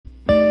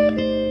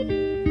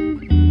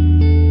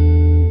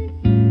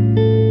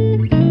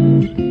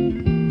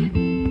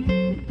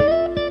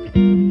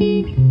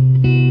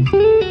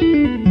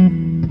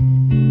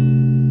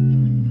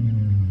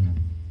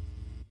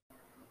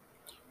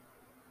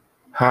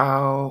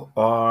How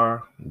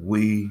are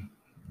we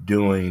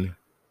doing,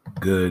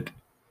 good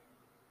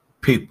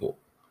people?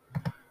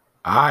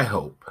 I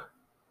hope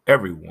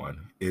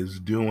everyone is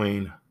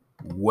doing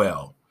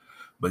well.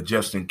 But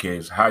just in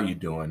case, how you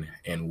doing?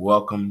 And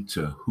welcome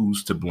to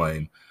Who's to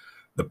Blame,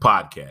 the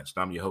podcast.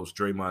 I'm your host,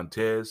 Dre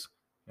Montez,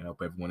 and I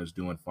hope everyone is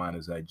doing fine,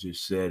 as I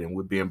just said. And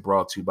we're being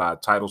brought to you by a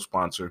title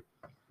sponsor,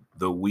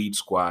 the Weed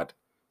Squad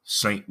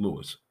St.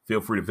 Louis. Feel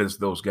free to visit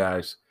those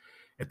guys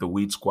at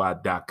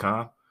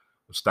theweedsquad.com.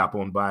 Stop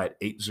on by at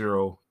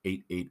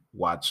 8088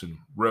 Watson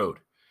Road.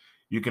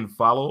 You can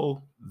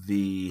follow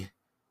the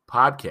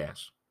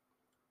podcast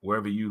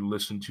wherever you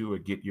listen to or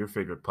get your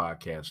favorite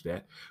podcast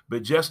at.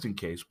 But just in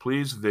case,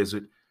 please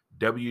visit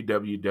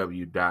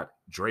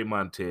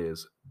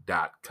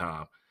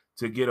www.dremontez.com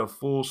to get a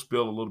full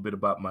spill, a little bit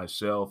about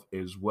myself,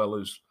 as well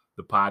as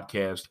the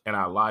podcast and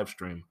our live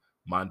stream,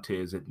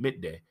 Montez at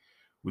Midday,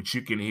 which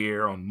you can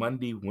hear on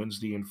Monday,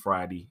 Wednesday, and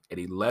Friday at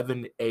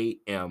 11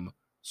 a.m.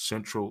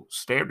 Central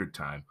Standard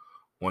Time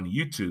on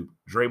YouTube,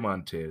 Dre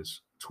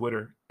Montez,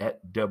 Twitter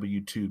at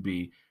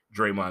W2B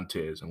Dre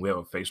Montez, and we have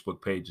a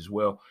Facebook page as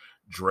well,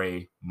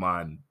 Dre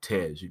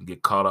Montez. You can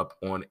get caught up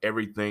on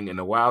everything and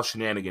the wild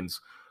shenanigans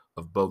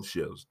of both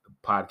shows, the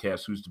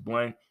podcast Who's to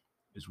Blame,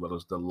 as well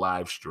as the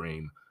live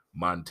stream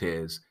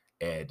Montez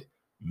at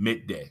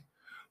Midday.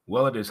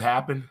 Well, it has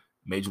happened.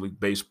 Major League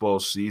Baseball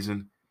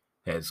season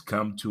has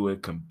come to a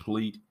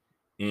complete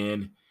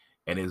end,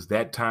 and it's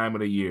that time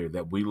of the year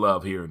that we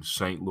love here in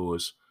St.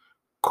 Louis.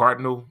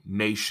 Cardinal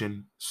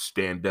Nation,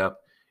 stand up.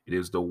 It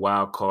is the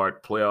wild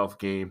card playoff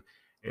game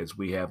as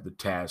we have the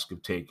task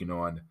of taking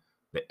on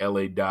the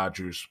LA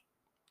Dodgers,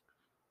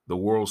 the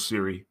World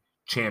Series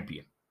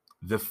champion,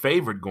 the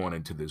favorite going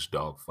into this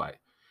dogfight.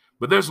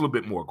 But there's a little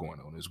bit more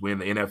going on as we're in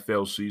the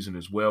NFL season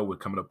as well. We're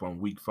coming up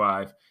on week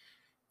 5.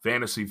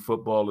 Fantasy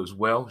football as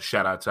well.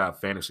 Shout out to our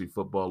Fantasy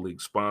Football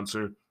League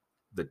sponsor,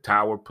 the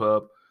Tower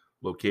Pub,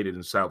 located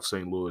in South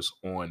St. Louis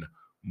on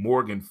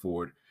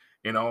Morganford.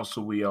 And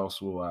also, we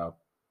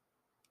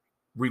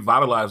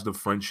revitalized the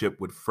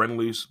friendship with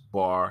Friendly's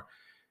Bar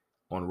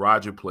on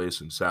Roger Place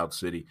in South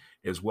City,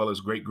 as well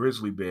as Great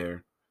Grizzly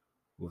Bear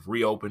with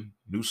reopened,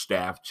 new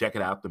staff. Check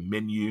it out, the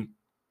menu.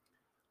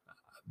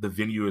 The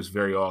venue is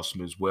very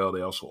awesome as well.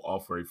 They also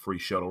offer a free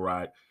shuttle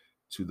ride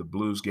to the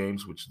Blues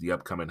games, which the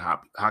upcoming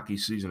hockey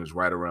season is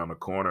right around the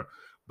corner.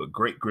 But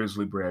Great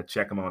Grizzly Bear,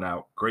 check them on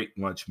out. Great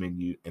lunch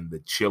menu, and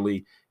the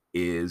chili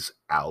is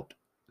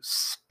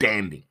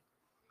outstanding.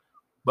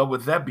 But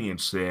with that being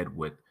said,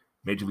 with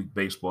Major League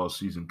Baseball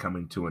season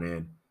coming to an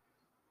end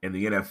and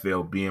the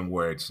NFL being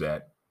where it's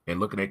at, and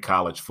looking at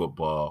college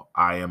football,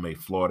 I am a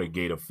Florida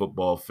Gator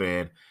football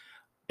fan.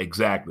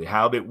 Exactly.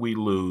 How did we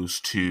lose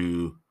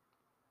to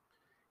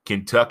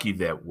Kentucky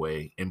that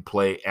way and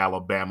play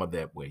Alabama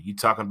that way? You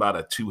talking about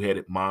a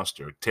two-headed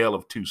monster, a tale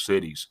of two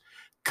cities.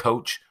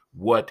 Coach,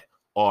 what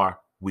are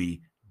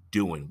we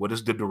doing? What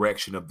is the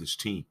direction of this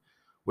team?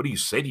 What do you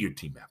say to your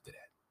team after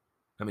that?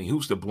 I mean,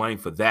 who's to blame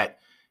for that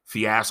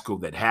fiasco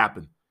that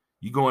happened?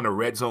 You go in the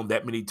red zone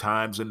that many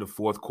times in the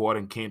fourth quarter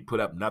and can't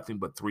put up nothing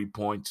but 3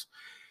 points.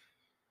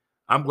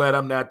 I'm glad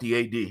I'm not the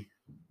AD.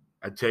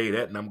 I tell you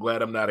that, and I'm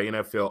glad I'm not an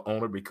NFL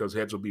owner because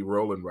heads will be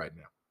rolling right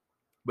now.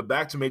 But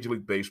back to Major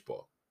League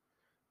Baseball,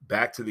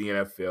 back to the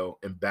NFL,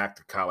 and back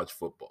to college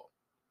football.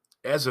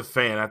 As a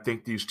fan, I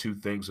think these two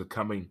things are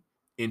coming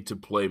into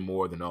play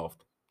more than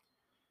often.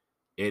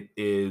 It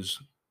is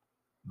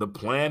the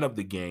plan of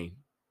the game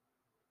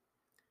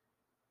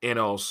and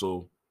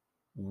also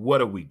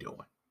what are we doing?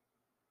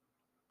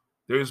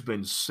 There's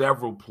been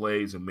several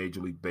plays in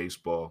Major League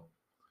Baseball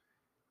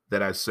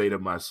that I say to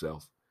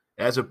myself,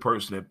 as a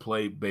person that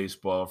played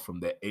baseball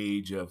from the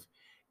age of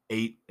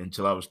 8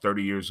 until I was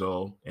 30 years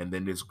old, and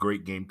then this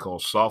great game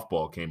called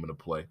softball came into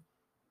play,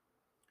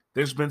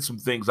 there's been some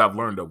things I've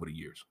learned over the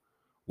years,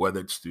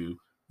 whether it's through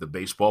the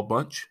baseball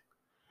bunch,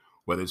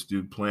 whether it's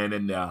through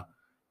playing at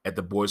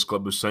the Boys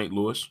Club of St.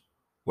 Louis,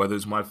 whether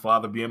it's my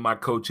father being my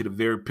coach at a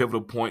very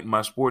pivotal point in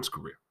my sports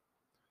career.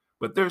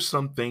 But there's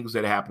some things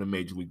that happen in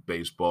Major League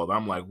Baseball that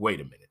I'm like, wait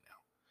a minute now.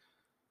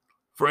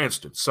 For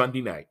instance,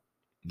 Sunday night,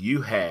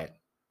 you had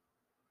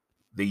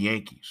the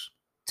Yankees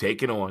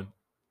taking on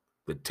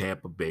the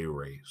Tampa Bay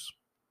Rays.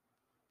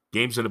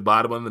 Game's in the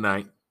bottom of the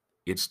ninth.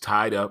 It's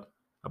tied up.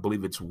 I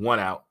believe it's 1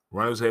 out.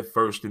 Runners at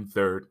first and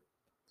third.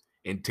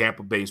 And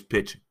Tampa Bay's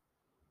pitching.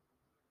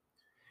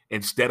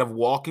 Instead of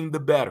walking the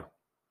batter,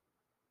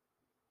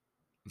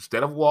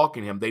 instead of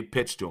walking him, they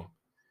pitch to him.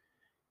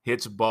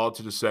 Hits a ball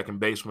to the second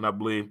baseman, I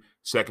believe.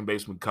 Second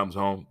baseman comes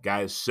home.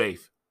 Guy is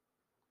safe.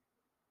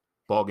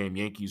 Ball game,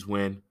 Yankees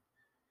win.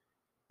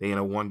 They in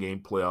a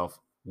 1-game playoff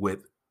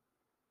with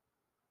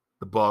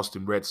the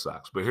Boston Red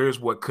Sox. But here's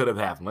what could have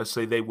happened. Let's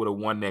say they would have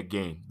won that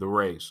game, the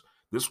Rays.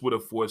 This would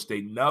have forced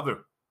another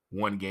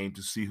 1 game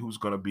to see who's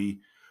going to be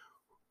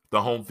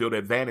the home field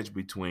advantage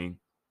between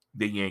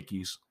the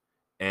Yankees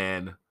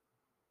and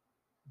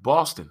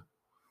Boston.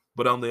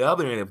 But on the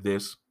other end of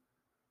this,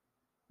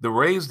 the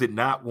Rays did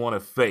not want to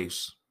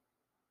face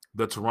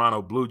the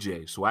Toronto Blue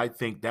Jays. So I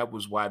think that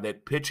was why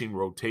that pitching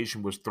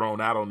rotation was thrown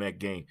out on that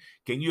game.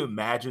 Can you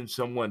imagine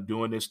someone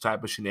doing this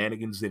type of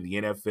shenanigans in the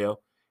NFL?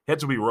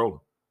 Heads will be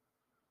rolling.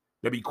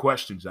 There'll be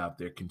questions out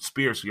there,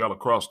 conspiracy all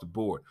across the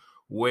board.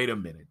 Wait a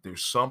minute,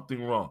 there's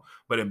something wrong.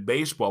 But in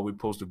baseball, we're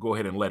supposed to go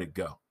ahead and let it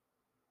go.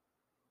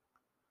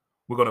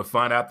 We're going to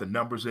find out the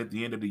numbers at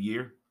the end of the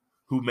year,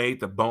 who made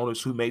the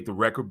bonus, who made the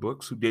record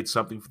books, who did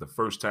something for the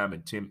first time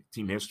in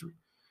team history.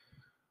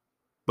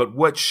 But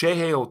what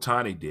Shohei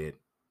Ohtani did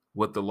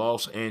with the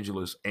Los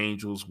Angeles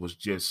Angels was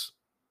just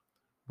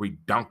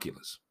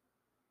redonkulous.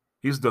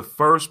 He's the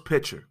first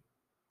pitcher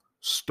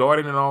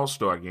starting an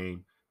All-Star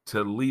game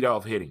to lead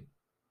off hitting.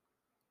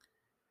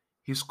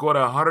 He scored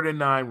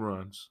 109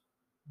 runs,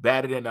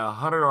 batted in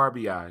 100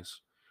 RBIs,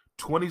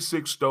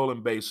 26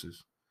 stolen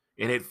bases,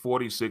 and hit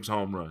 46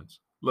 home runs.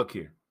 Look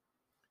here.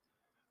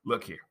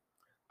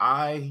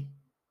 I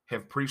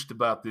have preached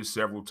about this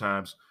several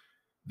times.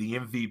 The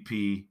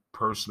MVP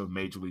person of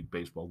Major League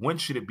Baseball. When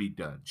should it be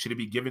done? Should it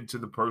be given to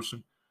the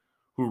person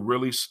who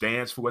really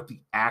stands for what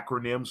the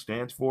acronym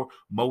stands for?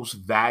 Most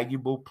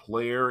Valuable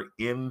Player,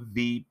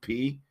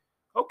 MVP?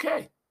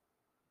 Okay.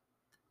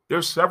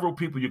 There's several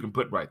people you can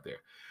put right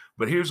there.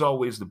 But here's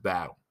always the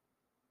battle.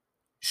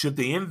 Should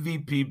the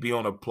MVP be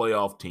on a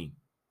playoff team?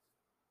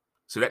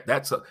 So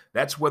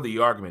that's where the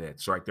argument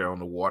is right there on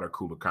the water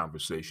cooler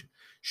conversation.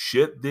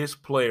 Should this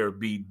player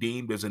be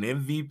deemed as an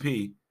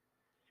MVP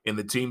and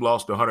the team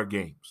lost 100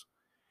 games?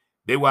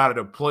 They were out of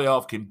the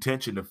playoff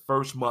contention the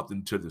first month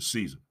into the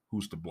season.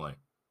 Who's to blame?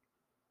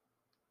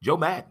 Joe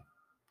Madden.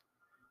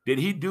 Did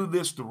he do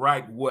this the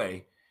right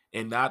way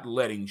in not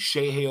letting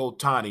Shohei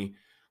Ohtani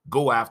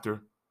go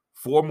after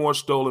 4 more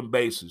stolen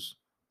bases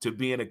to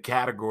be in a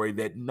category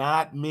that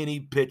not many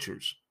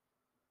pitchers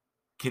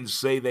can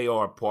say they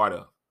are a part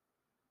of?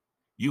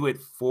 You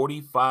hit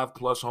 45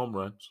 plus home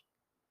runs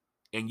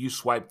and you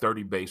swipe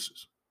 30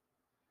 bases.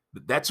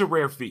 That's a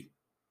rare feat.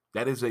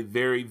 That is a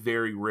very,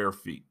 very rare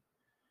feat.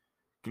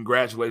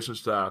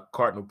 Congratulations to our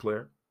Cardinal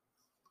player,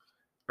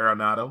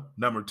 Arenado,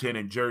 number 10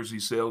 in jersey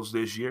sales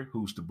this year.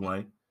 Who's to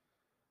blame?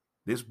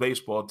 This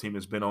baseball team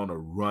has been on a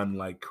run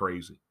like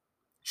crazy.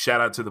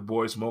 Shout out to the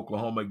boys from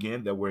Oklahoma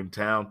again that were in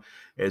town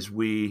as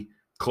we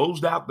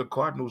closed out the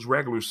Cardinals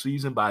regular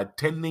season by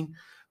attending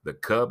the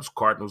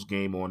Cubs-Cardinals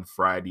game on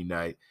Friday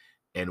night.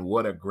 And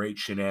what a great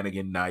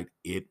shenanigan night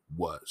it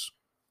was.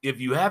 If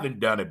you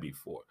haven't done it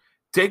before,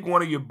 take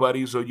one of your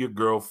buddies or your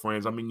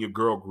girlfriends, your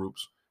girl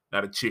groups,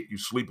 not a chick you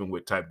sleeping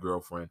with type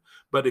girlfriend,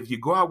 but if you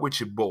go out with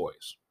your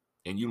boys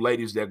and you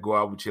ladies that go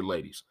out with your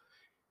ladies,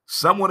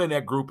 someone in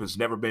that group has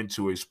never been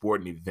to a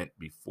sporting event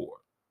before,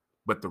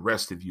 but the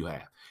rest of you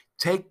have.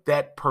 Take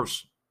that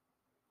person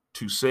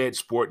to said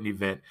sporting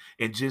event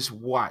and just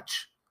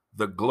watch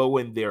the glow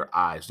in their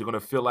eyes. They're going to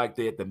feel like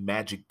they're at the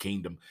Magic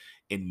Kingdom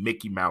and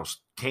Mickey Mouse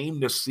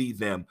came to see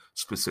them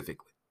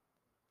specifically.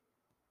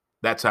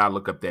 That's how I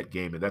look up that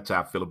game, and that's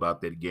how I feel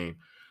about that game.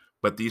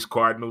 But these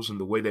Cardinals and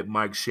the way that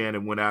Mike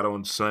Shannon went out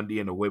on Sunday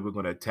and the way we're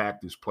going to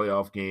attack this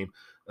playoff game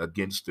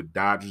against the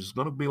Dodgers is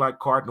going to be like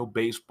Cardinal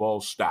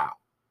baseball style.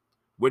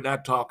 We're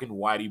not talking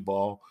Whitey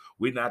ball.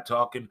 We're not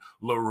talking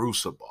La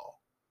Russa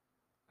ball.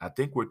 I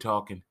think we're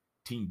talking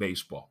team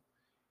baseball.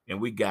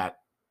 And we got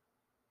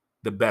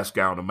the best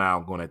guy on the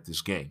mound going at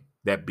this game,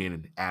 that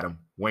being Adam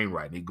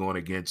Wainwright. And he's going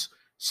against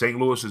St.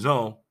 Louis's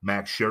own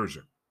Max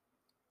Scherzer.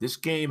 This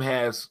game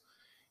has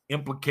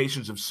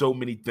implications of so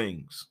many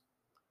things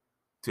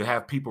to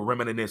have people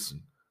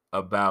reminiscing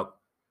about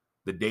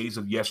the days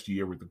of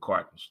yesteryear with the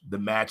Cardinals, the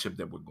matchup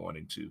that we're going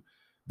into,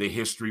 the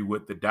history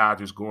with the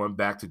Dodgers going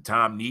back to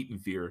Tom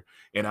Nietenfier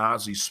and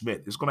Ozzie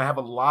Smith. It's going to have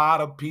a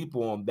lot of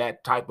people on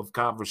that type of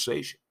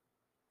conversation.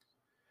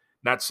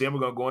 Not saying we're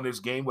going to go in this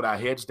game with our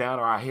heads down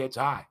or our heads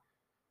high.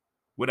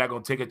 We're not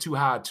going to take it too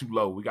high or too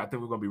low. I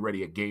think we're going to be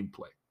ready at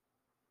gameplay.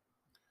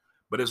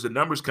 But as the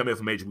numbers come in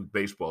from Major League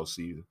Baseball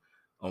season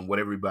on what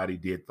everybody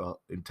did the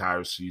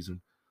entire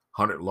season,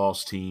 100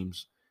 lost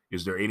teams,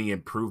 is there any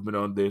improvement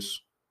on this?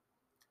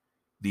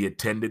 The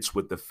attendance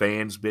with the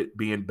fans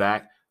being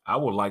back, I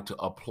would like to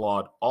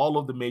applaud all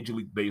of the Major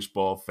League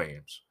Baseball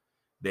fans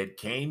that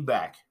came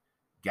back,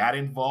 got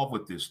involved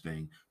with this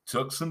thing,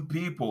 took some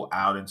people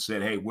out and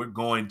said, hey, we're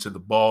going to the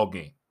ball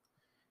game.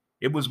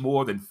 It was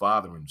more than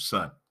father and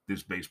son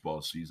this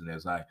baseball season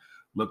as I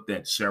looked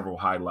at several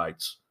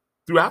highlights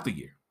throughout the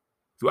year,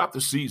 throughout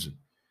the season,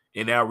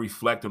 and now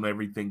reflect on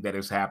everything that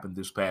has happened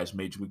this past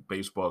Major League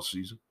Baseball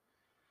season.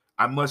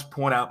 I must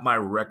point out my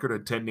record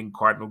attending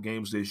Cardinal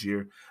games this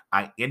year.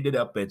 I ended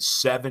up at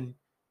 7-2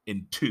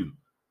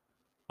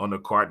 on the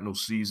Cardinal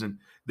season.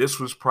 This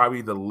was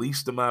probably the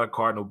least amount of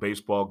Cardinal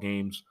baseball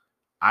games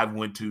I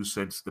went to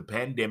since the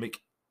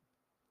pandemic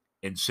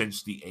and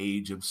since the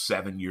age of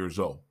 7 years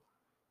old,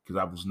 because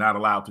I was not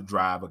allowed to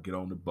drive or get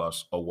on the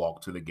bus or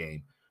walk to the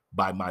game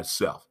by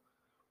myself.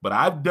 But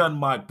I've done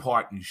my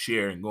part in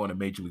sharing going to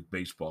Major League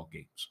Baseball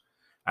games.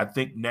 I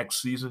think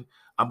next season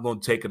I'm going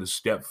to take it a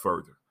step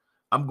further.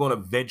 I'm going to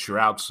venture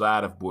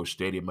outside of Busch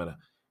Stadium and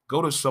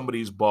go to some of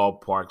these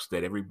ballparks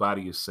that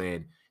everybody is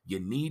saying you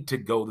need to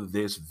go to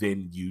this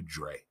venue,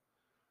 Dre.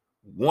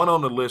 One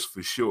on the list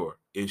for sure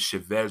is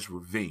Chavez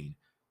Ravine,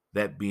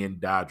 that being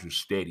Dodger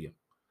Stadium.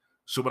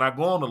 So when I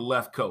go on the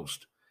left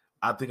coast,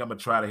 I think I'm going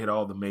to try to hit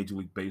all the Major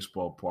League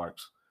Baseball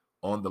parks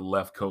on the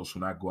left coast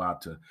when I go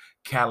out to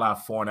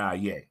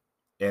California,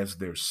 as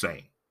they're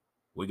saying.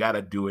 We got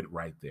to do it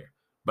right there.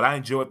 But I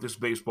enjoyed this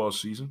baseball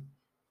season.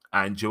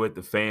 I enjoyed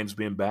the fans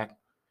being back,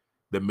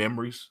 the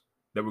memories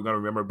that we're going to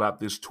remember about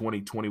this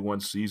 2021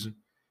 season,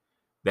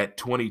 that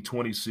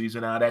 2020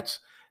 season. Now,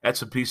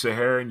 that's a piece of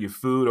hair in your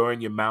food or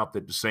in your mouth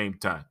at the same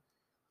time.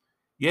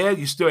 Yeah,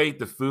 you still ate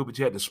the food, but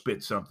you had to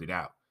spit something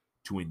out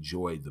to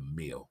enjoy the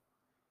meal.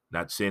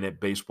 Not saying that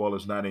baseball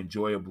is not an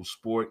enjoyable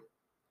sport.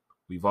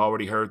 We've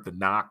already heard the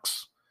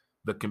knocks,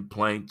 the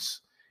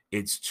complaints.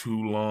 It's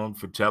too long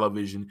for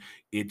television.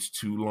 It's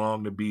too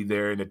long to be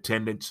there in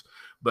attendance.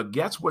 But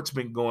guess what's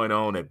been going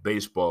on at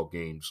baseball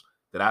games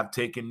that I've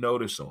taken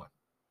notice on,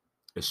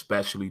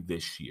 especially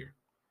this year?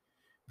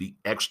 The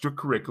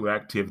extracurricular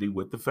activity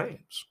with the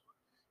fans,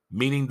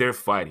 meaning they're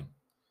fighting.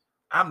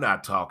 I'm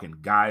not talking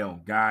guy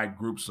on guy,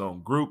 groups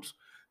on groups.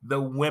 The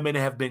women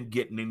have been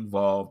getting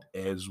involved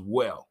as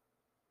well.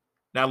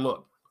 Now,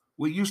 look,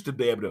 we used to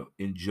be able to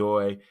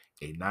enjoy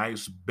a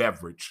nice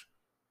beverage,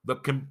 the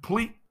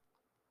complete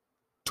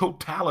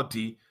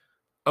totality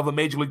of a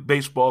Major League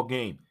Baseball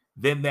game.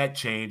 Then that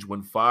changed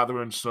when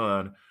father and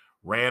son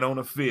ran on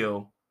a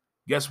field.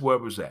 Guess where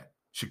it was at?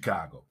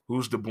 Chicago.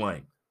 Who's to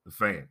blame? The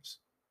fans.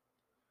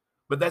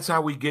 But that's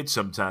how we get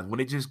sometimes. When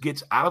it just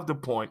gets out of the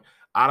point,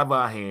 out of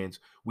our hands,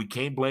 we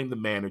can't blame the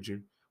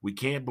manager. We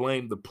can't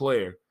blame the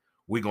player.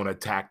 We're going to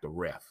attack the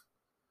ref.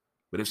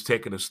 But it's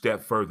taken a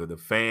step further. The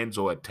fans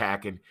are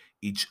attacking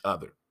each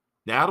other.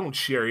 Now, I don't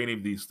share any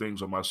of these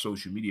things on my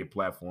social media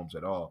platforms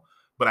at all,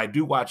 but I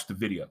do watch the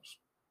videos.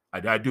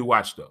 I do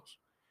watch those.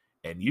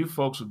 And you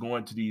folks are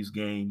going to these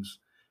games,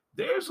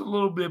 there's a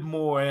little bit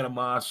more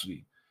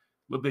animosity,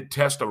 a little bit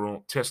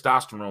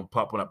testosterone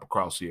pumping up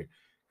across here.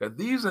 Because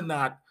these are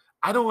not,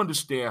 I don't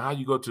understand how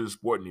you go to a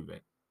sporting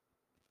event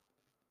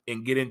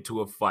and get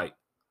into a fight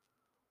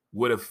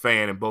with a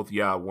fan and both of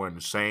y'all wearing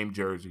the same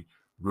jersey,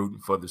 rooting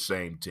for the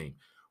same team.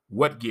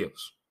 What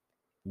gives?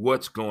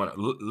 What's going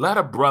on? Let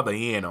a brother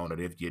in on it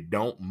if you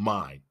don't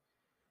mind.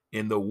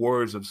 In the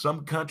words of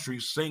some country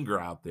singer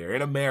out there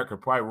in America,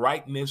 probably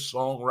writing this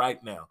song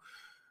right now.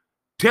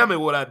 Tell me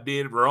what I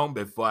did wrong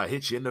before I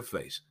hit you in the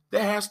face.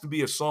 There has to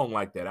be a song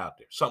like that out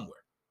there somewhere.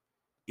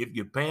 If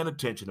you're paying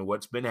attention to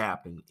what's been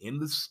happening in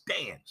the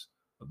stands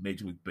of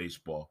Major League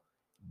Baseball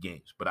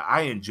games. But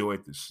I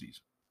enjoyed this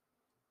season.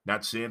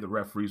 Not saying the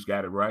referees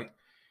got it right.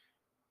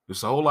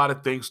 There's a whole lot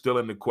of things still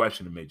in the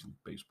question in Major League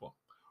Baseball.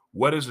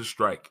 What is a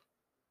strike?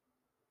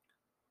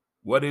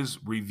 What is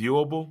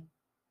reviewable?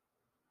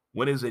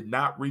 When is it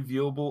not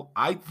reviewable?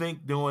 I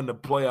think during the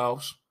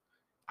playoffs,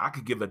 I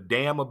could give a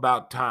damn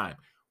about time.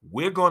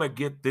 We're going to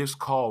get this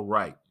call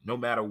right, no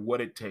matter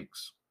what it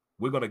takes.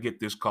 We're going to get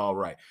this call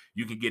right.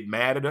 You can get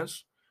mad at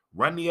us.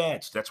 Run the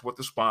ads. That's what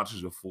the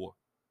sponsors are for.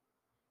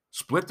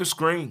 Split the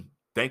screen.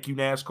 Thank you,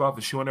 NASCAR,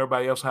 for showing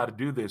everybody else how to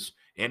do this,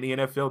 and the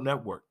NFL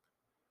Network.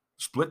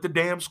 Split the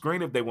damn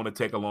screen if they want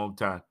to take a long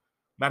time.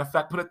 Matter of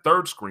fact, put a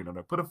third screen on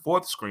there. Put a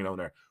fourth screen on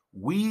there.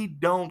 We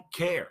don't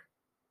care.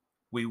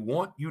 We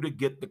want you to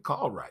get the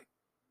call right.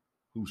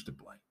 Who's to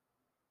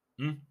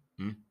blame?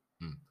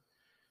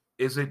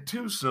 Is it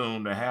too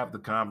soon to have the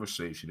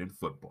conversation in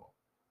football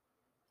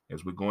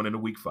as we're going into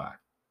week 5?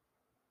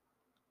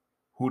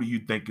 Who do you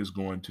think is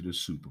going to the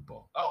Super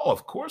Bowl? Oh,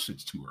 of course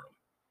it's too early.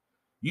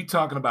 You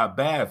talking about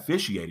bad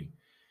officiating.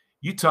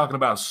 You talking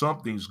about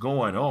something's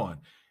going on.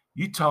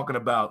 You talking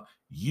about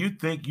you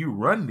think you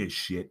run this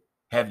shit.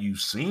 Have you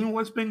seen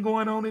what's been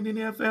going on in the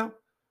NFL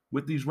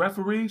with these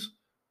referees?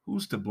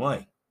 Who's to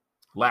blame?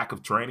 Lack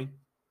of training.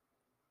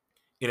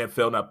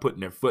 NFL not putting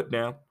their foot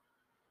down.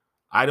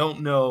 I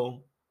don't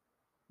know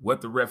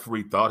what the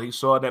referee thought he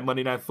saw in that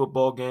Monday Night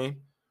Football game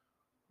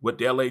with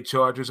the LA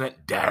Chargers and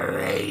the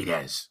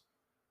Raiders.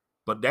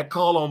 But that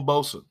call on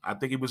Bosa, I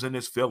think he was in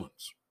his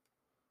feelings.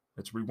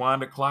 Let's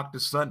rewind the clock to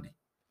Sunday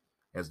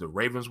as the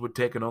Ravens were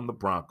taking on the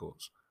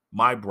Broncos,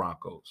 my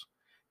Broncos.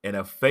 And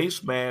a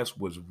face mask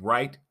was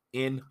right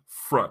in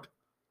front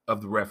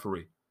of the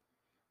referee.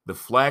 The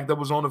flag that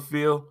was on the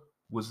field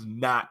was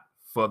not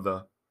for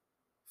the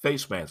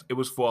face mask. It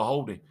was for a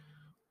holding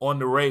on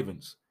the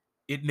Ravens.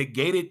 It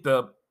negated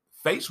the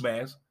face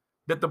mask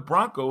that the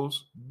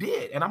Broncos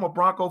did. And I'm a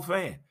Bronco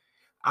fan.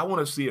 I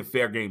want to see a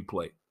fair game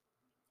play.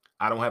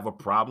 I don't have a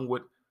problem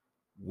with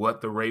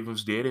what the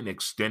Ravens did in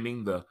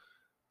extending the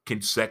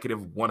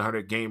consecutive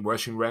 100-game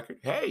rushing record.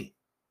 Hey,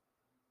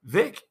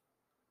 Vic,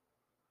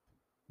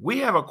 we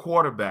have a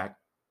quarterback,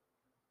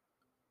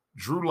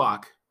 Drew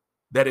Lock,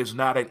 that is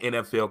not an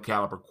NFL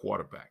caliber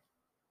quarterback.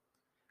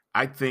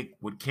 I think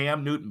with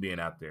Cam Newton being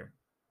out there,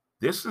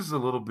 this is a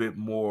little bit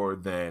more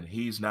than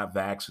he's not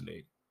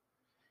vaccinated.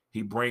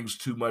 He brings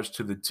too much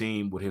to the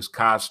team with his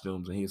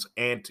costumes and his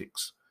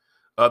antics,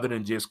 other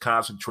than just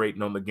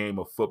concentrating on the game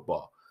of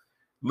football.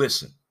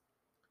 Listen,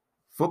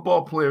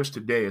 football players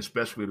today,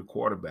 especially the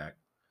quarterback,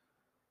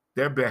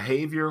 Their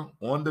behavior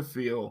on the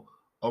field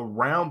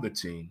around the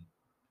team,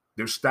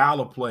 their style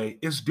of play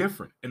is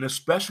different, and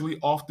especially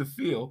off the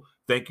field.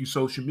 Thank you,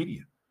 social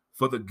media,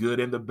 for the good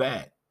and the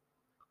bad.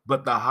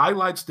 But the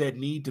highlights that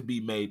need to be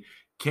made,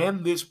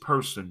 can this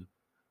person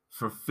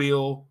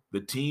fulfill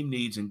the team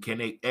needs and can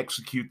they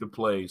execute the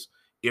plays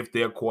if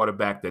they're a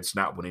quarterback that's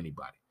not with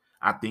anybody?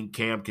 I think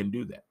Cam can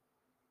do that.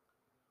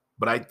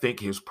 But I think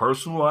his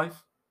personal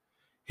life,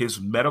 his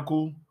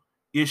medical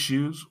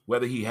issues,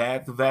 whether he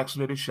had the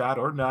vaccinated shot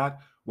or not,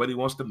 whether he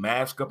wants to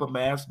mask up or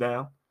mask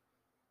down.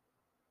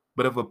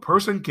 But if a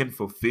person can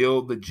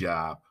fulfill the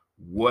job,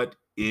 what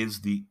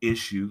is the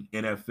issue,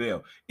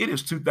 NFL? It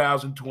is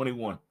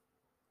 2021.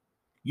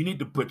 You need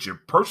to put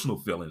your personal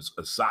feelings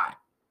aside.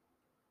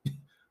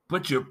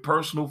 Put your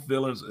personal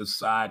feelings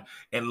aside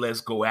and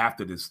let's go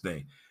after this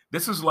thing.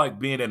 This is like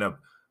being in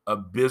a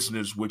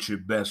business with your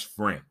best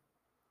friend.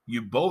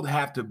 You both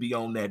have to be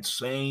on that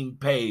same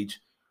page.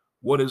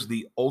 What is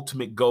the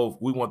ultimate goal?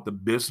 We want the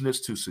business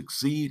to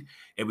succeed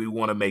and we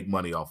want to make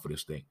money off of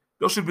this thing.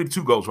 Those should be the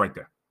two goals right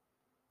there.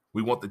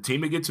 We want the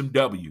team to get some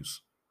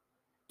W's.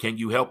 Can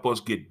you help us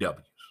get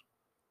W's?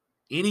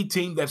 Any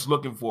team that's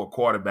looking for a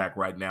quarterback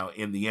right now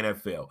in the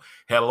NFL,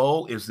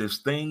 hello, is this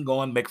thing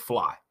on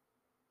McFly?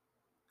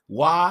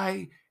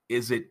 Why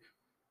is it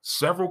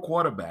several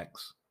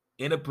quarterbacks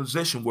in a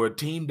position where a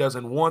team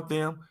doesn't want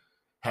them,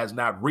 has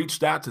not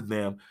reached out to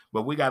them,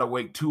 but we got to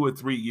wait 2 or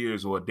 3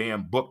 years or a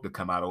damn book to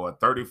come out or a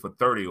 30 for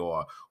 30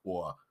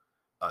 or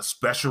a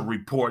special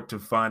report to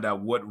find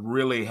out what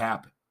really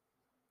happened?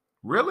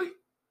 Really?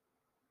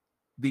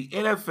 The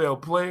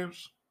NFL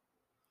players,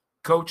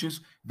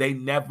 coaches, they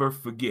never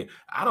forget.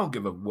 I don't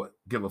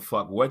give a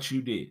fuck what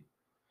you did,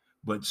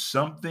 but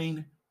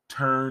something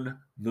turned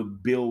the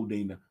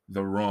building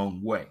the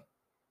wrong way.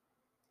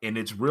 And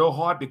it's real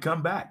hard to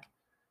come back.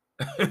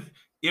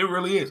 It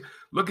really is.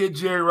 Look at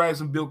Jerry Rice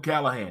and Bill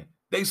Callahan.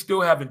 They still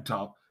haven't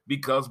talked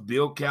because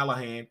Bill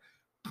Callahan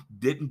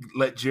didn't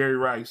let Jerry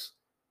Rice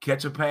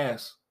catch a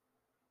pass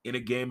in a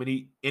game and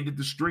he ended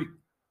the streak.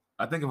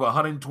 I think of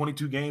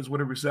 122 games with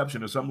a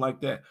reception or something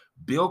like that.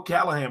 Bill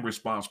Callahan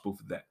responsible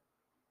for that.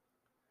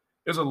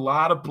 There's a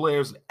lot of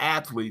players and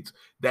athletes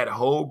that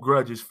hold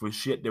grudges for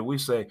shit that we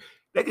say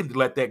they can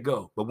let that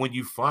go. But when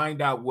you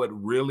find out what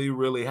really,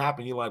 really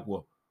happened, you're like,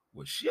 well,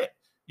 shit.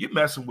 You're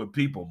messing with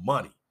people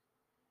money.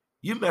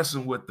 You're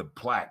messing with the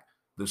plaque,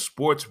 the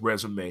sports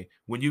resume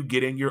when you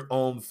get in your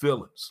own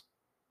feelings.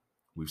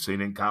 We've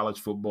seen it in college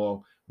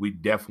football. We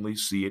definitely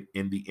see it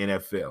in the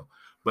NFL.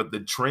 But the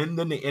trend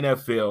in the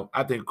NFL,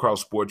 I think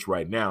across sports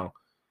right now,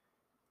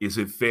 is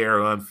it fair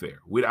or unfair?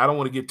 I don't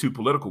want to get too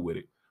political with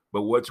it,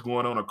 but what's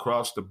going on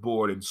across the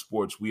board in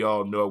sports, we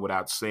all know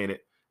without saying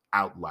it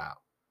out loud.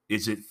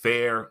 Is it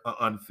fair or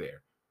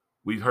unfair?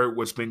 We've heard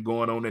what's been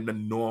going on in the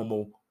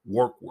normal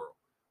work world.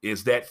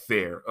 Is that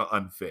fair or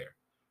unfair?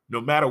 No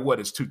matter what,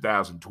 it's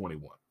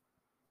 2021.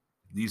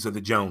 These are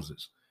the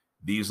Joneses.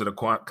 These are the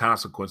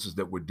consequences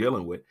that we're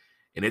dealing with.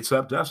 And it's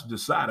up to us to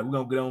decide. Are we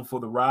going to get on for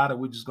the ride or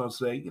we're just going to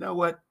say, you know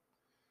what?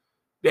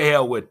 The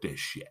hell with this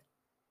shit.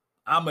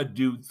 I'm going to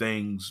do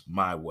things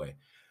my way.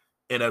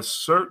 In a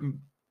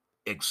certain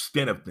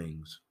extent of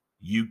things,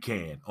 you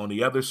can. On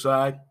the other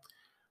side,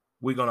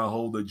 we're going to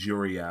hold the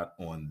jury out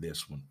on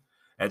this one.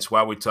 That's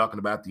why we're talking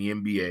about the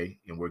NBA,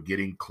 and we're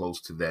getting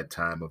close to that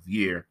time of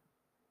year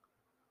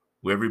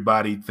where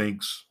everybody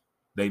thinks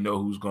they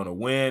know who's going to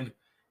win.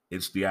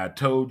 It's the I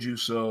told you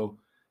so.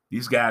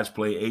 These guys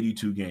play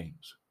 82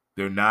 games.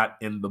 They're not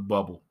in the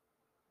bubble.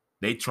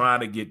 They trying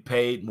to get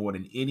paid more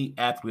than any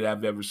athlete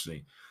I've ever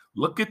seen.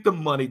 Look at the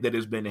money that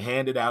has been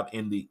handed out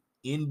in the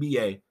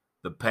NBA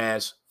the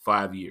past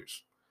 5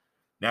 years.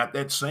 Now, at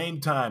that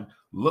same time,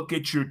 look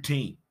at your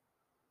team.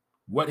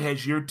 What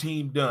has your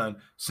team done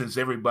since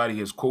everybody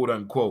has, quote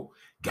unquote,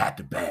 got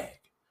the bag?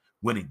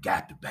 When it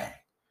got the bag.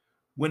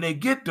 When they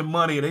get the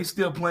money, are they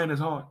still playing as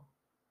hard?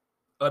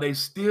 Are they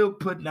still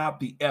putting out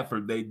the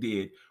effort they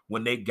did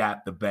when they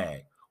got the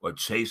bag or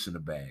chasing the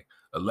bag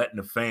or letting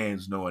the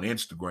fans know on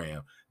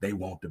Instagram they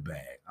want the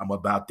bag? I'm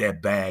about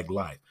that bag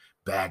life.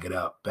 Bag it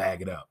up,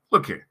 bag it up.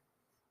 Look here.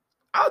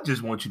 I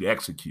just want you to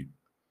execute.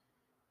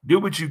 Do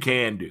what you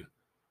can do.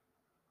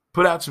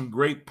 Put out some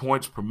great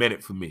points per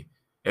minute for me.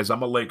 As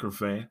I'm a Laker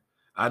fan,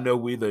 I know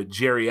we're the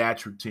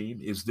geriatric team.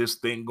 Is this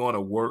thing going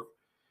to work?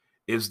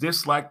 Is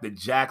this like the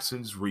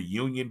Jacksons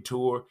reunion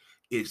tour?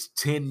 It's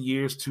 10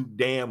 years too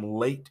damn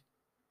late.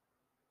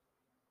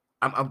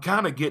 I'm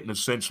kind of getting a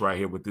sense right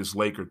here with this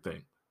Laker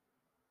thing.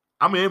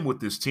 I'm in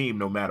with this team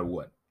no matter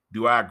what.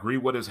 Do I agree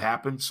what has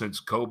happened since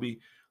Kobe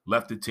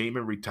left the team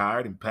and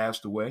retired and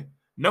passed away?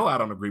 No, I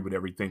don't agree with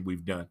everything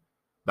we've done.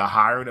 The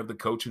hiring of the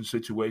coaching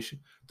situation,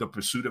 the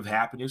pursuit of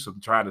happiness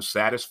of trying to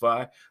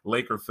satisfy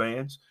Laker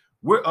fans,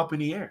 we're up in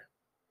the air.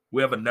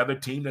 We have another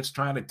team that's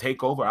trying to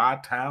take over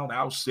our town,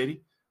 our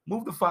city.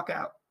 Move the fuck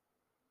out.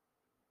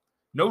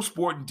 No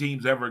sporting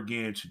teams ever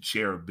again should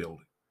share a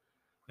building.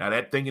 Now,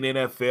 that thing in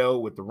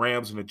NFL with the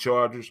Rams and the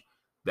Chargers,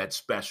 that's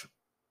special.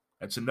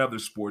 That's another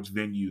sports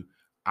venue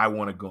I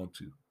want to go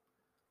to.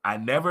 I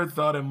never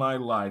thought in my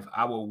life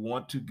I would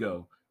want to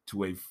go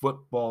to a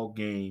football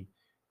game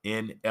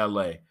in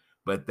LA.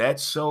 But that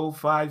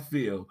SoFi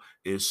Field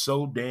is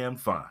so damn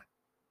fine.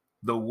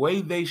 The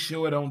way they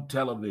show it on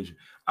television,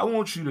 I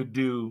want you to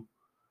do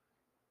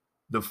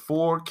the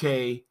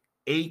 4K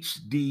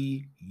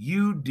HD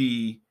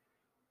UD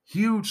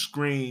huge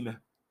screen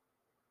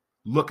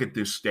look at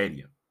this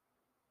stadium.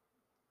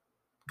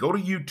 Go to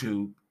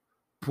YouTube,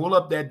 pull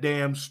up that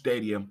damn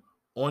stadium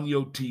on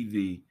your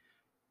TV,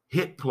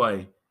 hit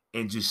play,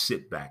 and just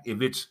sit back.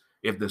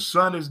 If the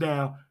sun is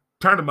down,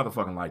 turn the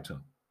motherfucking lights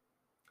on.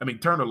 I mean,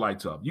 turn the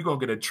lights off. You're going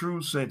to get a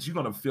true sense. You're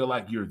going to feel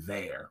like you're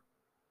there.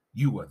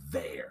 You were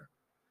there.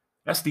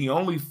 That's the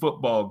only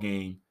football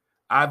game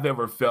I've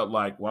ever felt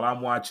like while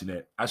I'm watching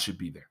it, I should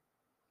be there.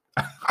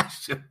 I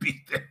should be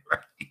there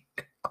right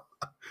now.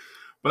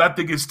 But I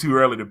think it's too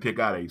early to pick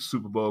out a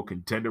Super Bowl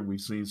contender. We've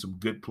seen some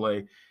good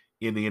play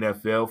in the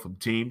NFL from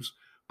teams,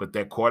 but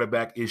that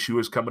quarterback issue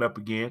is coming up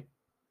again.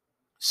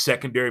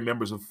 Secondary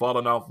members have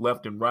fallen off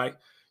left and right.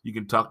 You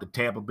can talk to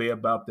Tampa Bay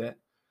about that.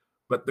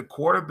 But the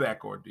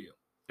quarterback ordeal,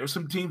 there's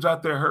some teams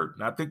out there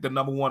hurting. I think the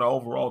number one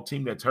overall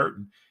team that's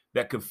hurting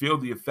that could feel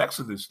the effects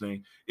of this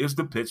thing is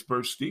the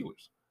Pittsburgh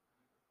Steelers.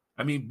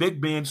 I mean, Big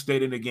Ben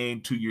stayed in the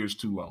game 2 years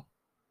too long.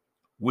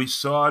 We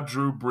saw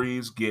Drew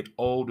Brees get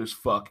old as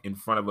fuck in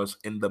front of us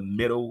in the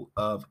middle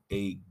of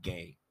a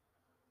game.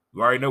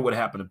 We already know what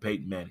happened to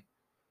Peyton Manning.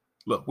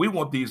 Look, we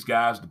want these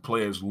guys to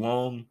play as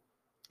long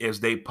as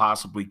they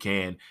possibly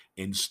can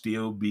and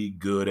still be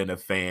good and a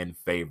fan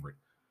favorite.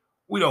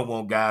 We don't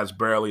want guys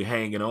barely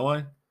hanging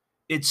on.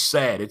 It's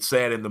sad. It's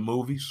sad in the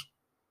movies.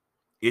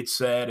 It's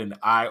sad in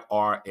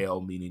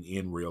IRL, meaning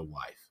in real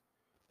life.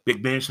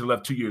 Big Ben should have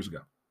left 2 years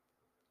ago.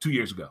 2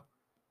 years ago.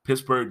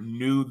 Pittsburgh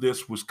knew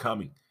this was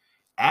coming.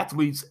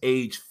 Athletes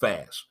age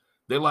fast.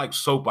 They're like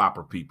soap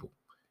opera people.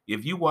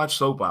 If you watch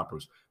soap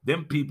operas,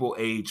 them people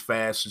age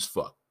fast as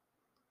fuck.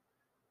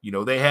 You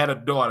know, they had a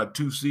daughter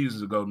 2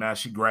 seasons ago. Now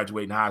she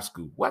graduating high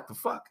school. What the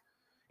fuck?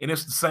 And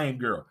it's the same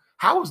girl.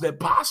 How is that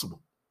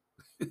possible?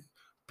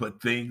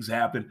 But things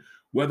happen.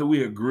 Whether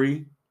we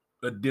agree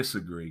or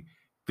disagree,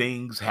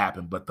 things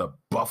happen. But the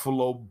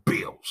Buffalo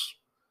Bills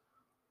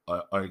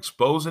are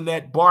exposing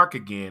that bark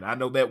again. I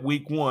know that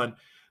week 1,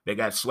 they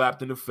got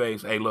slapped in the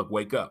face. Hey, look,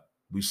 wake up.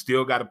 We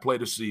still got to play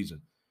the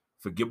season.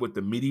 Forget what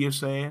the media is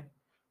saying.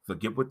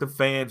 Forget what the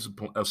fans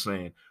are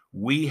saying.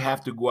 We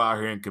have to go out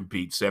here and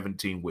compete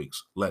 17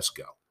 weeks. Let's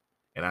go.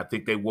 And I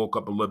think they woke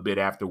up a little bit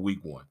after week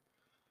 1.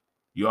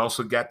 You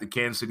also got the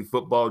Kansas City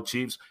Football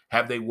Chiefs.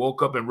 Have they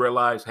woke up and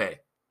realized, hey,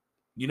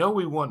 you know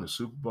we won the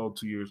Super Bowl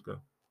 2 years ago?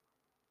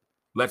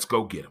 Let's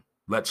go get them.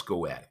 Let's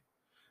go at it.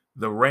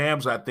 The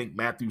Rams, I think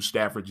Matthew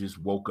Stafford just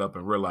woke up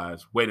and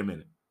realized, wait a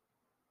minute.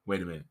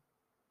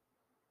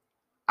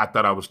 I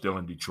thought I was still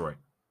in Detroit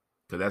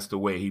because that's the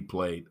way he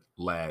played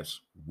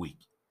last week.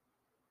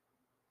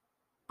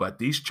 But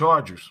these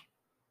Chargers,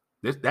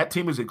 that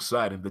team is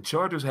exciting. The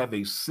Chargers have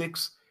a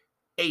 6'8"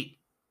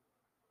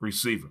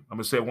 receiver. I'm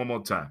going to say it one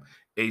more time.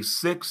 A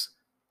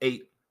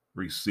 6'8"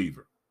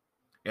 receiver.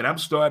 And I'm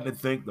starting to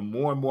think the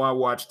more and more I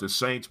watch the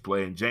Saints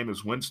play and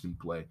Jameis Winston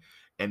play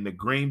and the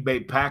Green Bay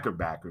Packer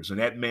backers and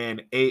that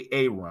man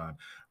Aaron,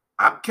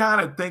 I'm kind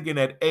of thinking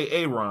that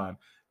Aaron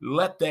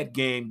let that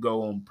game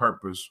go on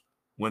purpose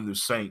when the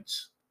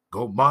Saints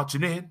go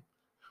marching in.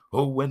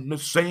 Oh, when the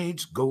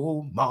Saints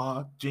go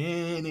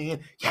marching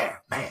in. Yeah,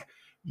 man.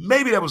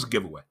 Maybe that was a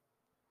giveaway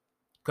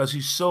because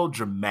he's so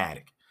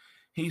dramatic.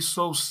 He's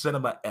so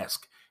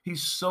cinema-esque.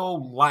 He's so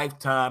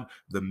Lifetime,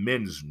 the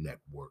Men's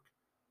Network,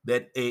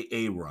 that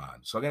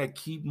Aaron. So I got to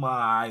keep my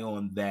eye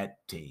on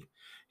that team.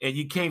 And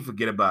you can't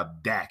forget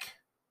about Dak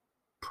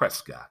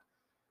Prescott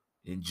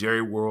and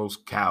Jerry World's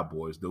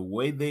Cowboys, the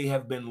way they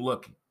have been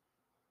looking.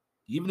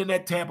 Even in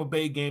that Tampa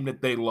Bay game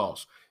that they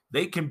lost,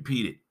 they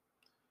competed.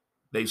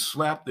 They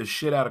slapped the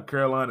shit out of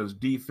Carolina's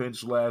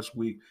defense last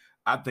week.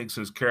 I think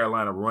since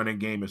Carolina running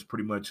game is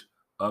pretty much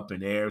up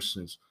in air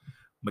since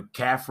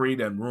McCaffrey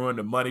done ruined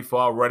the money for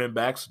all running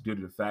backs due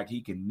to the fact he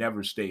can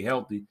never stay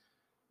healthy.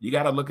 You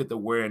got to look at the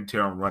wear and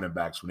tear on running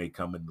backs when they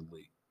come in the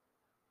league.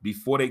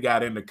 Before they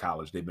got into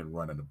college, they've been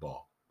running the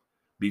ball.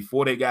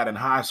 Before they got in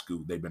high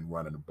school, they've been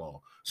running the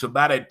ball. So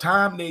by the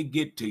time they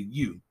get to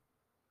you,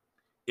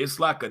 it's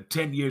like a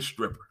 10-year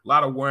stripper. A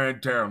lot of wear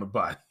and tear on the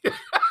body.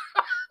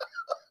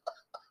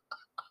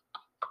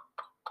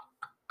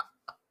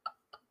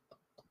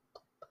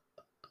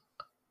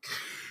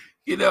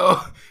 You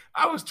know,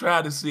 I was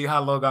trying to see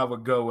how long I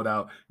would go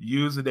without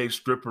using a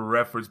stripper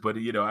reference, but,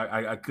 you know,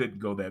 I couldn't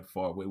go that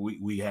far.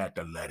 We had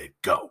to let it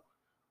go.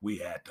 We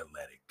had to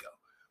let it go.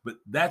 But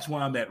that's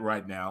where I'm at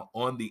right now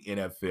on the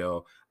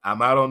NFL.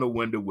 I'm out on the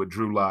window with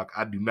Drew Lock.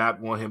 I do not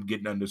want him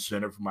getting under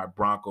center for my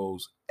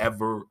Broncos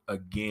ever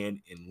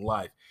again in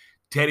life.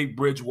 Teddy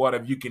Bridgewater,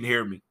 if you can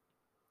hear me,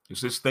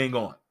 is this thing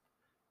on?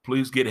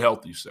 Please get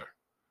healthy, sir.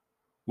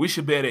 We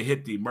should be able to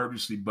hit the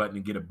emergency button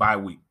and get a bye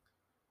week.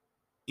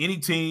 Any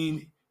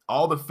team,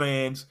 all the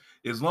fans,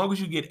 as long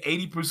as you get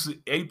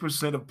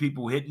 80% of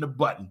people hitting the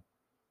button,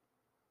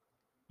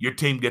 your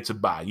team gets a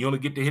bye. You only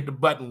get to hit the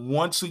button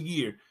once a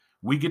year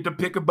We get to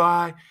pick a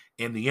bye,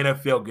 and the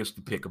NFL gets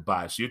to pick a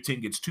bye. So your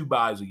team gets 2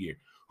 byes a year.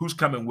 Who's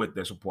coming with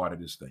that's a part of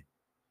this thing?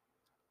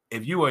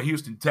 If you are a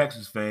Houston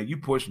Texans fan, you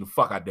pushing the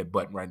fuck out that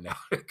button right now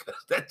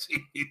because that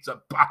team needs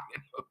a bye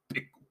in a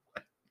big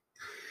way.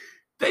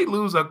 They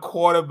lose a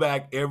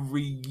quarterback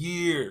every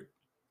year.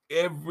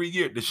 Every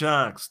year.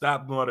 Deshaun,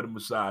 stop going to the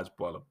massage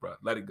parlor, bro.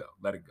 Let it go.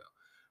 Let it go.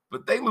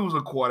 But they lose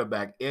a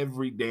quarterback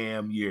every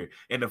damn year.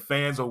 And the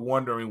fans are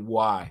wondering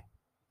why.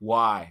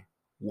 Why?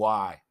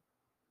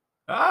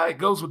 It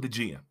goes with the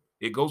GM.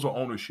 It goes with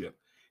ownership.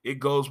 It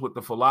goes with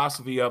the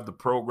philosophy of the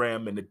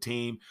program and the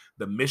team,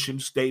 the mission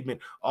statement,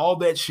 all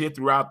that shit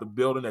throughout the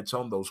building that's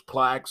on those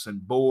plaques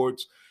and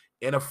boards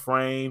in a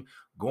frame,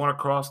 going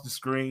across the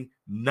screen.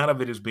 None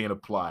of it is being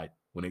applied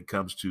when it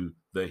comes to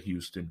the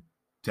Houston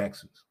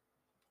Texans.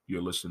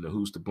 You're listening to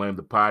Who's to Blame,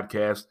 the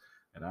podcast,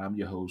 and I'm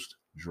your host,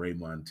 Dre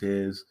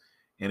Montez.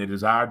 And it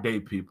is our day,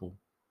 people.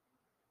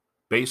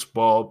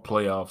 Baseball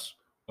playoffs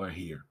are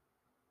here.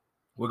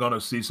 We're going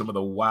to see some of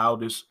the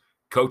wildest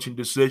coaching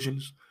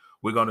decisions.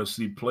 We're going to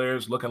see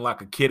players looking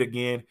like a kid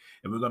again,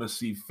 and we're going to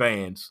see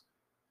fans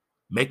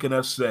making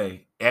us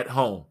say at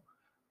home,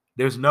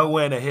 there's no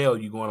way in the hell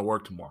you're going to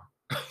work tomorrow.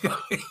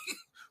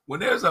 When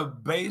there's a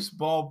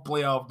baseball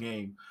playoff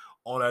game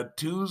on a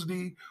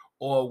Tuesday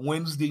or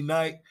Wednesday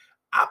night,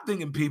 I'm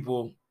thinking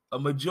a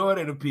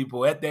majority of the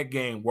people at that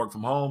game work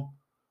from home,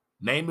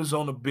 name is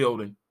on the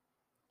building,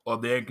 or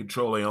they're in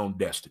control of their own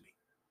destiny.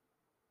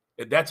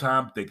 That's how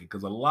I'm thinking,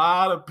 because a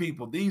lot of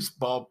people, these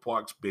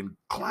ballparks been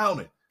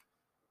clowning,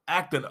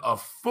 acting a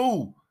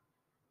fool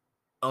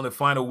on the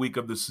final week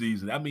of the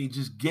season. I mean,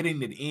 just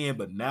getting it in,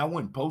 but now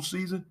in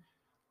postseason,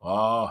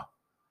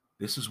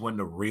 this is when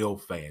the real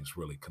fans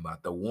really come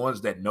out. The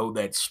ones that know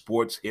that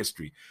sports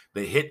history,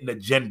 the hidden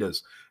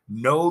agendas,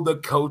 know the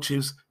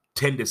coach's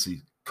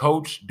tendencies.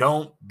 Coach,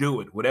 don't do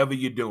it, whatever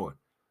you're doing.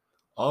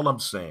 All I'm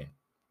saying,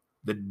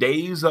 the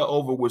days are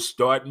over with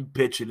starting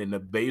pitching in the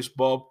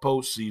baseball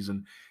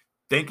postseason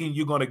thinking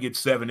you're going to get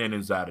 7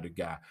 innings out of the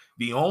guy.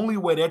 The only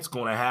way that's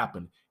going to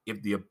happen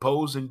if the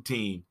opposing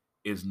team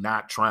is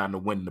not trying to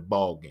win the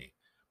ball game.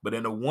 But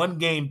in a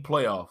one-game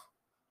playoff,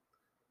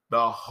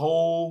 the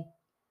whole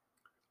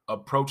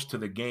approach to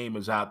the game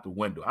is out the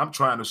window. I'm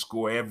trying to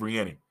score every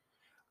inning.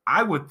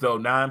 I would throw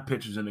 9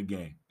 pitchers in the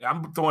game.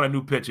 I'm throwing a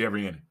new pitch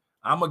every inning.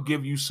 I'm going to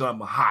give you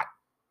something hot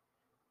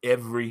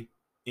every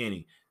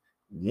inning.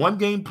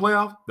 One-game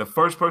playoff, the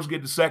first person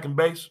get to second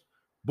base,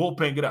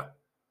 bullpen, get up.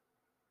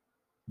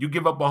 You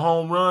give up a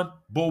home run,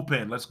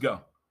 bullpen, let's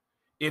go.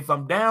 If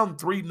I'm down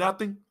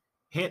 3-0,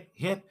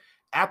 hint,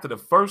 after the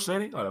first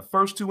inning or the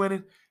first 2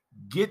 innings,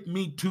 get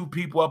me 2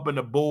 people up in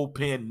the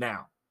bullpen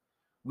now.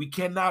 We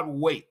cannot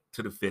wait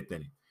to the 5th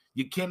inning.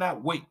 You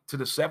cannot wait to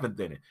the 7th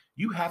inning.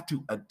 You have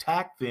to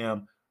attack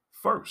them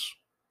first.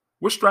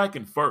 We're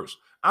striking first.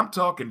 I'm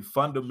talking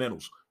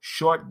fundamentals,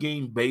 short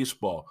game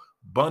baseball,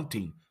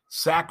 bunting,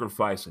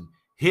 sacrificing,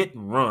 hit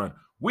and run.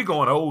 We're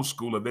going old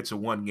school if it's a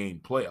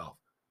one-game playoff.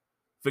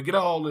 Forget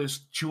all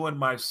this chewing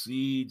my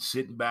seed,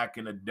 sitting back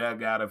in the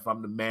dugout if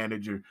I'm the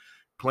manager,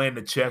 playing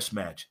the chess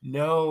match.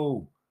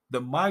 No, the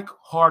Mike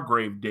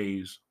Hargrave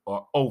days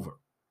are over.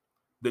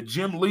 The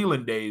Jim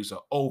Leland days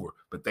are over,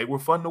 but they were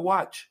fun to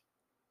watch.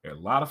 They're a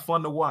lot of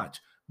fun to watch.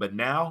 But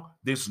now,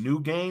 this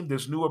new game,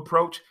 this new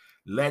approach,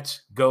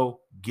 let's go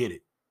get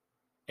it.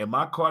 And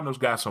my Cardinals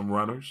got some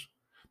runners.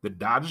 The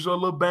Dodgers are a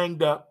little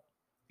banged up.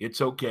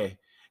 It's okay.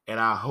 And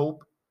I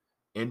hope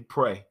and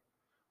pray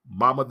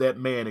Mama that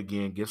man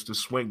again gets to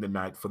swing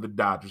tonight for the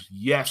Dodgers.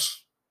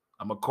 Yes,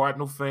 I'm a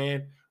Cardinal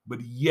fan, but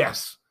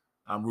yes,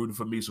 I'm rooting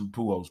for me some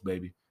Pujols,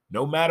 baby.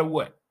 No matter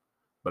what.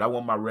 But I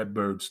want my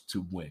Redbirds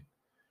to win.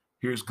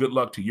 Here's good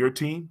luck to your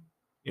team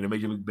in the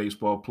Major League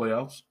Baseball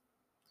playoffs.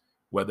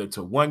 Whether it's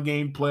a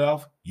one-game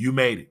playoff, you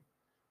made it.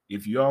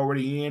 If you're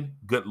already in,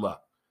 good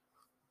luck.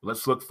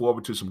 Let's look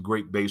forward to some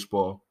great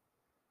baseball.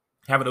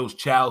 Having those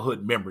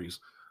childhood memories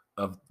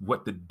of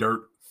what the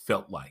dirt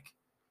felt like.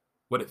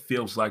 What it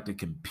feels like to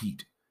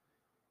compete,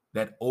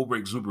 that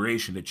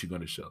over-exuberation that you're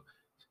going to show,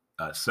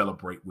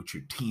 celebrate with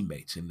your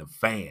teammates and the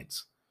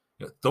fans,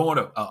 throwing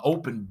an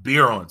open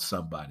beer on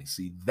somebody.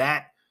 See,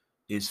 that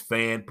is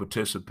fan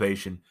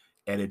participation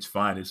at its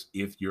finest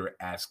if you're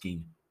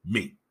asking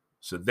me.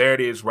 So there it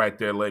is right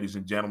there, ladies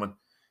and gentlemen.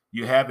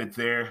 You have it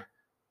there.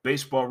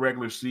 Baseball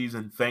regular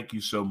season, thank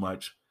you so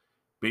much.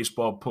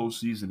 Baseball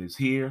postseason is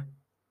here.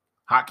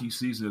 Hockey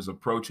season is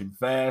approaching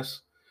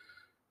fast.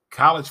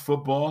 College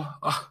football,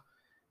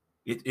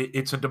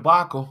 it's a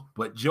debacle,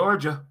 but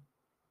Georgia,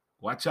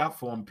 watch out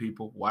for them,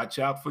 people. Watch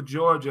out for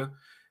Georgia.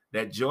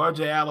 That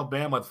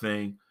Georgia-Alabama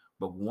thing,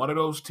 but one of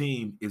those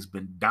teams has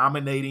been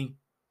dominating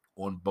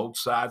on both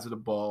sides of the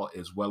ball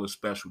as well as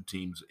special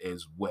teams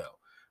as well.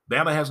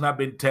 Bama has not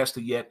been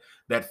tested yet.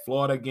 That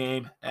Florida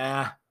game,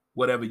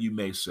 whatever you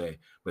may say.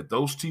 But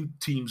those 2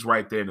 teams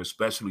right there, and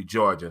especially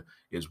Georgia,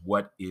 is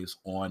what is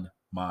on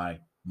my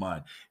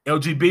mind.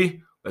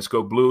 LGB, let's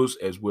go Blues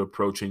as we're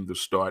approaching the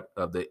start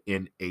of the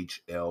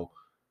NHL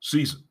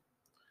season.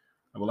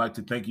 I would like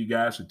to thank you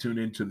guys for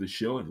tuning into the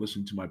show and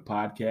listening to my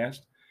podcast.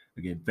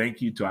 Again,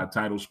 thank you to our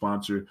title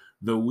sponsor,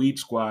 The Weed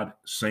Squad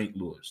St.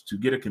 Louis. To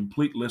get a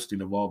complete listing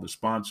of all the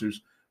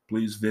sponsors,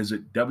 please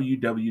visit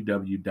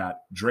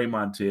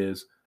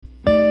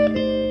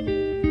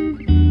www.dremontez.com.